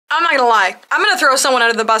I'm not gonna lie. I'm gonna throw someone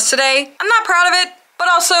under the bus today. I'm not proud of it, but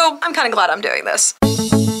also I'm kind of glad I'm doing this.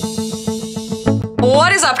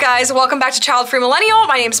 What is up, guys? Welcome back to Childfree Millennial.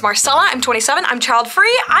 My name is Marcella. I'm 27. I'm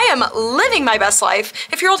child-free. I am living my best life.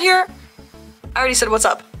 If you're old here, I already said what's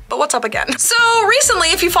up. But what's up again? So recently,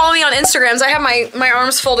 if you follow me on Instagrams, I have my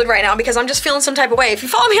arms folded right now because I'm just feeling some type of way. If you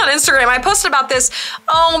follow me on Instagram, I posted about this,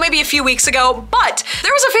 maybe a few weeks ago, but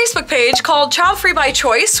there was a Facebook page called Childfree by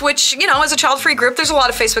Choice, which, you know, as a child-free group, there's a lot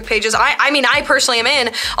of Facebook pages. I mean, I personally am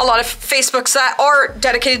in a lot of Facebooks that are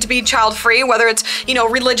dedicated to being child-free, whether it's, you know,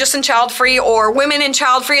 religious and child-free or women and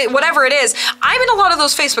child-free, whatever it is. I'm in a lot of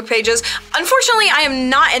those Facebook pages. Unfortunately, I am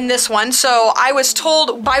not in this one, so I was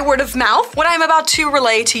told by word of mouth what I'm about to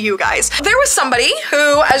relay to you guys. There was somebody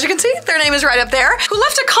who, as you can see, their name is right up there, who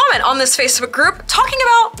left a comment on this Facebook group talking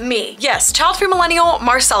about me. Yes, Childfree Millennial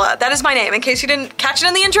Marcella. That is my name. In case you didn't catch it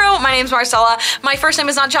in the intro, my name's Marcella. My first name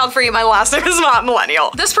is not Childfree, my last name is not Millennial.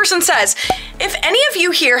 This person says, if any of you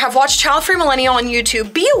here have watched Childfree Millennial on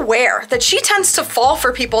YouTube, be aware that she tends to fall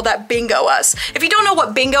for people that bingo us. If you don't know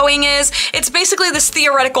what bingoing is, it's basically this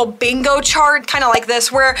theoretical bingo chart, kind of like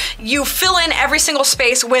this, where you fill in every single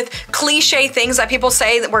space with cliche things that people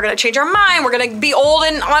say that we're gonna change our mind, we're gonna be old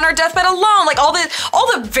and on our deathbed alone, like all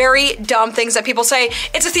the very dumb things that people say.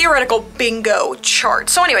 It's a theoretical bingo chart.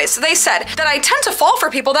 So anyways, they said that I tend to fall for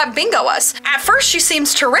people that bingo us. At first, she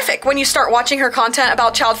seems terrific when you start watching her content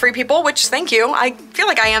about child-free people, which thank you. I feel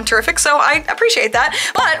like I am terrific, so I appreciate that.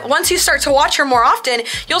 But once you start to watch her more often,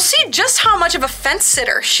 you'll see just how much of a fence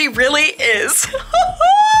sitter she really is.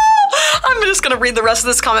 I'm just gonna read the rest of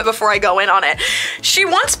this comment before I go in on it. She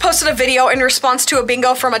once posted a video in response to a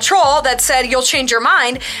bingo from a troll that said, "You'll change your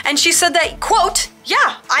mind," and she said that, quote,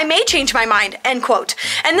 "Yeah, I may change my mind," end quote.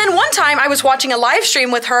 And then one time I was watching a live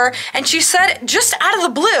stream with her and she said, just out of the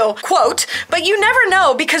blue, quote, "But you never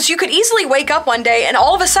know because you could easily wake up one day and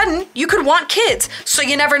all of a sudden you could want kids, so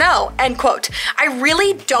you never know," end quote. I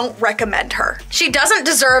really don't recommend her. She doesn't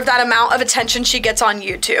deserve that amount of attention she gets on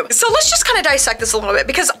YouTube. So let's just kind of dissect this a little bit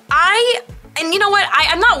because and you know what?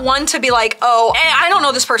 I'm not one to be like, oh, I don't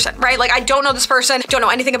know this person, right? Like, I don't know this person, don't know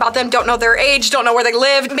anything about them, don't know their age, don't know where they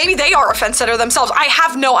live. Maybe they are a fence sitter themselves. I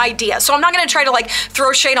have no idea. So I'm not gonna try to like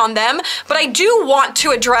throw shade on them, but I do want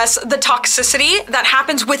to address the toxicity that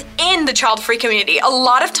happens within the child-free community. A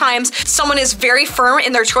lot of times, someone is very firm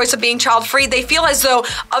in their choice of being child-free. They feel as though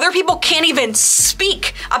other people can't even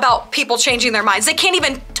speak about people changing their minds. They can't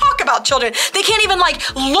even talk about children. They can't even like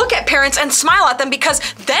look at parents and smile at them because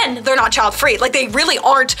then they're not child-free. Like they really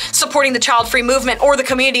aren't supporting the child-free movement or the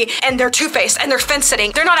community, and they're two-faced and they're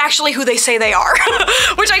fence-sitting. They're not actually who they say they are,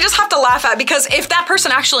 which I just have to laugh at because if that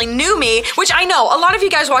person actually knew me, which I know a lot of you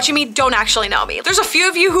guys watching me don't actually know me. There's a few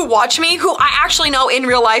of you who watch me who I actually know in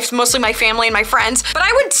real life, mostly my family and my friends, but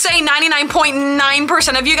I would say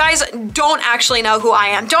 99.9% of you guys don't actually know who I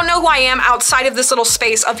am. Don't know who I am outside of this little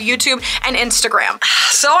space of YouTube and Instagram.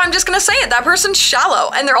 So I'm just gonna say it, that person's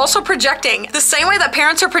shallow, and they're also projecting the same way that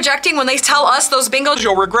parents are projecting when they tell us those bingos,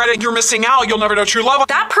 "You'll regret it, you're missing out, you'll never know true love."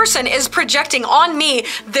 That person is projecting on me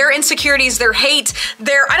their insecurities, their hate,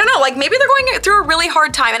 I don't know, like maybe they're going through a really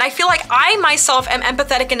hard time, and I feel like I myself am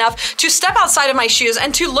empathetic enough to step outside of my shoes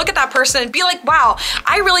and to look at that person and be like, wow,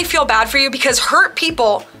 I really feel bad for you because hurt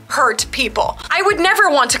people hurt people. I would never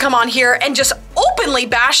want to come on here and just openly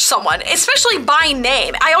bash someone, especially by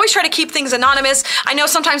name. I always try to keep things anonymous. I know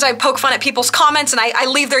sometimes I poke fun at people's comments and I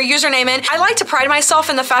leave their username in. I like to pride myself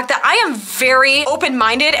in the fact that I am very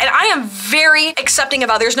open-minded and I am very accepting of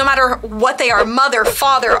others, no matter what they are, mother,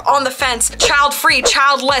 father, on the fence, child-free,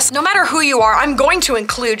 childless, no matter who you are, I'm going to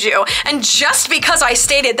include you. And just because I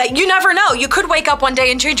stated that you never know, you could wake up one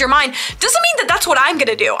day and change your mind, doesn't mean that that's what I'm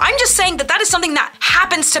gonna do. I'm just saying that that is something that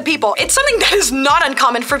happens to people. It's something that is not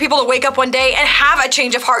uncommon for people to wake up one day and have a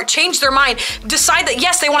change of heart, change their mind, decide that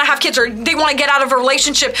yes, they want to have kids or they want to get out of a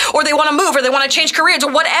relationship or they want to move or they want to change careers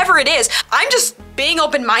or whatever it is. I'm just being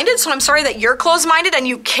open-minded, so I'm sorry that you're closed-minded and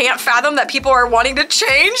you can't fathom that people are wanting to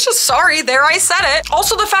change. Sorry, there I said it.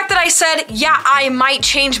 Also, the fact that I said, yeah, I might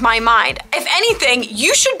change my mind. If anything,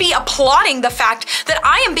 you should be applauding the fact that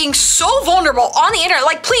I am being so vulnerable on the internet.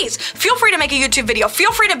 Like, please, feel free to make a YouTube video.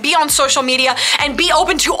 Feel free to be on social media and be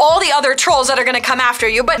open to all the other trolls that are gonna come after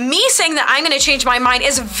you. But me saying that I'm gonna change my mind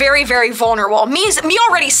is very, very vulnerable. Me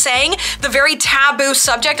already saying the very taboo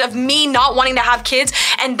subject of me not wanting to have kids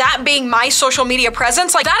and that being my social media media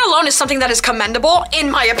presence, like that alone is something that is commendable, in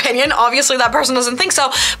my opinion. Obviously that person doesn't think so,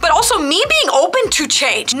 but also me being open to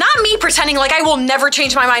change, not me pretending like I will never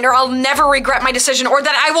change my mind or I'll never regret my decision or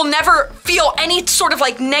that I will never feel any sort of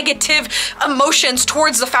like negative emotions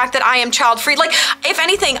towards the fact that I am child-free. Like, if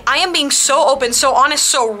anything, I am being so open, so honest,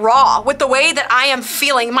 so raw with the way that I am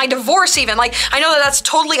feeling, my divorce even. Like, I know that that's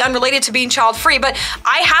totally unrelated to being child-free, but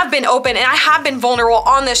I have been open and I have been vulnerable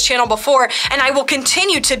on this channel before, and I will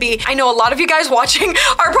continue to be. I know a lot of you guys watching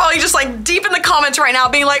are probably just like deep in the comments right now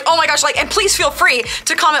being like, oh my gosh, like, and please feel free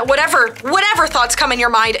to comment whatever thoughts come in your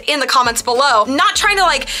mind in the comments below. Not trying to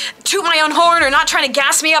like toot my own horn or not trying to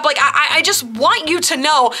gas me up. Like, I just want you to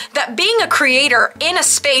know that being a creator in a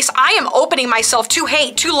space, I am opening myself to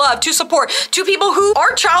hate, to love, to support, to people who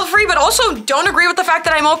are child-free but also don't agree with the fact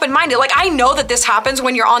that I'm open-minded. Like, I know that this happens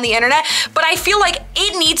when you're on the internet, but I feel like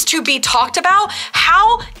it needs to be talked about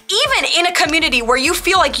how even in a community where you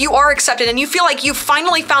feel like you are accepted and you feel like you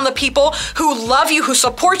finally found the people who love you, who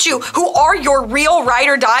support you, who are your real ride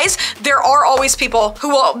or dies, there are always people who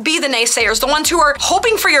will be the naysayers, the ones who are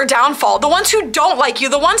hoping for your downfall, the ones who don't like you,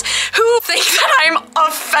 the ones who think that I'm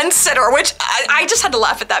a fence sitter, which I just had to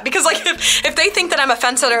laugh at that because like if they think that I'm a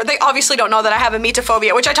fence sitter, they obviously don't know that I have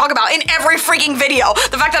emetophobia, which I talk about in every freaking video.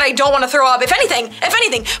 The fact that I don't want to throw up. If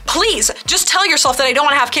anything, please just tell yourself that I don't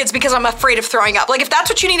want to have kids because I'm afraid of throwing up. Like, if that's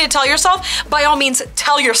what you need to tell yourself, by all means,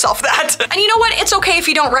 tell yourself that. And you know what? It's okay if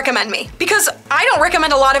you don't recommend me, because I don't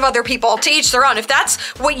recommend a lot of other people. To each their own. If that's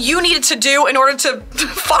what you needed to do in order to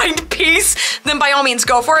find peace, then by all means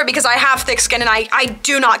go for it, because I have thick skin and I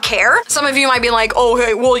do not care. Some of you might be like, oh,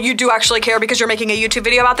 hey, well, you do actually care because you're making a YouTube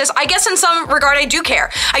video about this. I guess in some regard, I do care.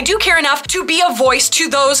 I do care enough to be a voice to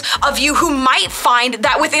those of you who might find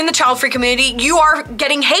that within the child-free community, you are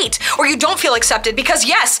getting hate or you don't feel accepted. Because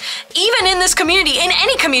yes, even in this community, in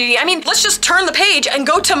any community, I mean, let's just turn the page and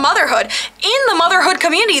go to motherhood. In the motherhood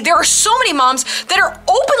community, there are so many moms that are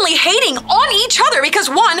openly hating on each other because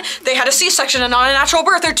one, they had a C-section and not a natural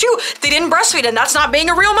birth, or two, they didn't breastfeed and that's not being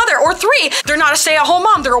a real mother, or three, they're not a stay-at-home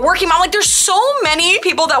mom, they're a working mom. Like, there's so many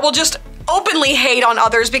people that will just openly hate on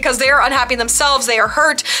others because they are unhappy themselves, they are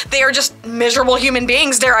hurt, they are just miserable human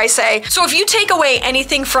beings, dare I say. So if you take away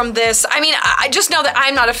anything from this, I mean, I just know that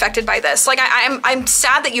I'm not affected by this. Like, I'm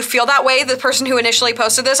sad that you feel that way, the person who initially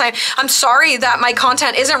posted this. I'm sorry that my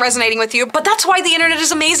content isn't resonating with you, but that's why the internet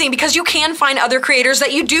is amazing, because you can find other creators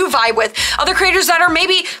that you do vibe with, other creators that are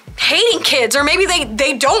maybe hating kids, or maybe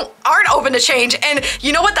they aren't open to change, and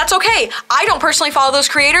you know what, that's okay. I don't personally follow those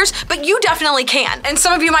creators, but you definitely can. And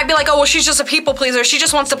some of you might be like, oh, well, she's just a people pleaser, she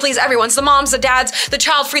just wants to please everyone. It's the moms, the dads, the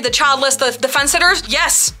child-free, the childless, the fence sitters.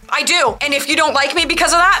 Yes, I do. And if you don't like me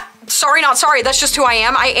because of that, sorry, not sorry, that's just who I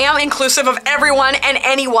am. I am inclusive of everyone and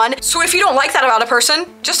anyone. So if you don't like that about a person,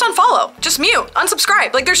 just unfollow, just mute,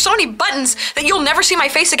 unsubscribe. Like, there's so many buttons that you'll never see my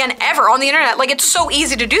face again ever on the internet. Like, it's so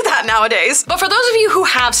easy to do that nowadays. But for those of you who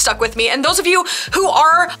have stuck with me, and those of you who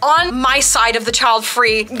are on my side of the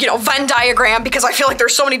child-free, you know, Venn diagram, because I feel like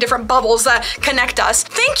there's so many different bubbles that connect us,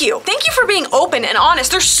 thank you. Thank you for being open and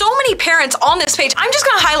honest. There's so many parents on this page. I'm just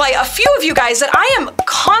gonna highlight a few of you guys that I am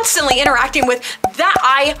constantly interacting with that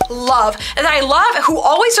I love, and that I love, who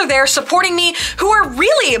always are there supporting me, who are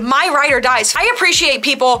really my ride or dies. I appreciate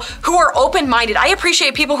people who are open-minded. I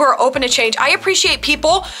appreciate people who are open to change. I appreciate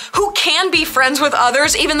people who can be friends with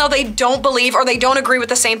others even though they don't believe or they don't agree with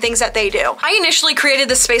the same things that they do. I initially created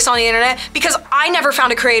this space on the internet because I never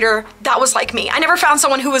found a creator that was like me. I never found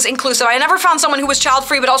someone who was inclusive. I never found someone who was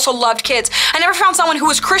child-free but also loved kids. I never found someone who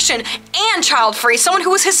was Christian and child-free, someone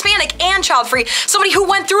who was Hispanic and child-free, somebody who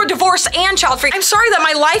went through a divorce and child-free. I'm sorry that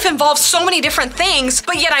my life involves so many different things,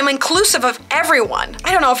 but yet I'm inclusive of everyone.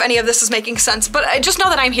 I don't know if any of this is making sense, but just know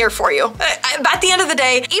that I'm here for you. At the end of the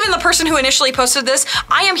day, even the person who initially posted this,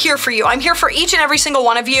 I am here for you. I'm here for each and every single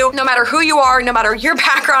one of you, no matter who you are, no matter your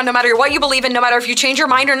background, no matter what you believe in, no matter if you change your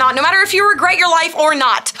mind or not, no matter if you regret your life or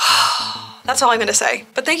not. That's all I'm gonna say.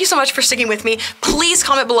 But thank you so much for sticking with me. Please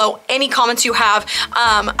comment below any comments you have.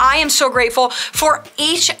 I am so grateful for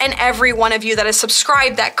each and every one of you that is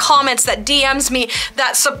subscribed, that comments, that DMs me,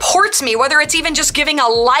 that supports me, whether it's even just giving a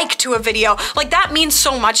like to a video. Like, that means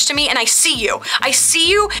so much to me, and I see you. I see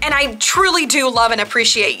you, and I truly do love and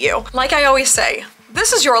appreciate you. Like I always say,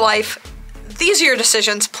 this is your life. These are your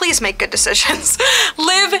decisions. Please make good decisions.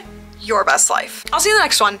 Live your best life. I'll see you in the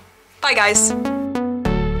next one. Bye, guys.